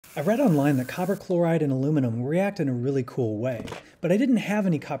I read online that copper chloride and aluminum react in a really cool way, but I didn't have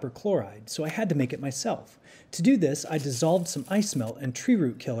any copper chloride, so I had to make it myself. To do this, I dissolved some ice melt and tree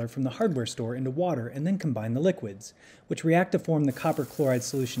root killer from the hardware store into water and then combined the liquids, which react to form the copper chloride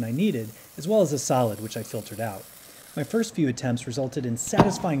solution I needed, as well as a solid, which I filtered out. My first few attempts resulted in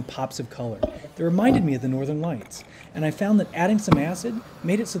satisfying pops of color that reminded me of the Northern Lights, and I found that adding some acid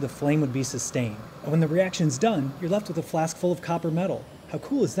made it so the flame would be sustained. And when the reaction's done, you're left with a flask full of copper metal. How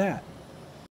cool is that?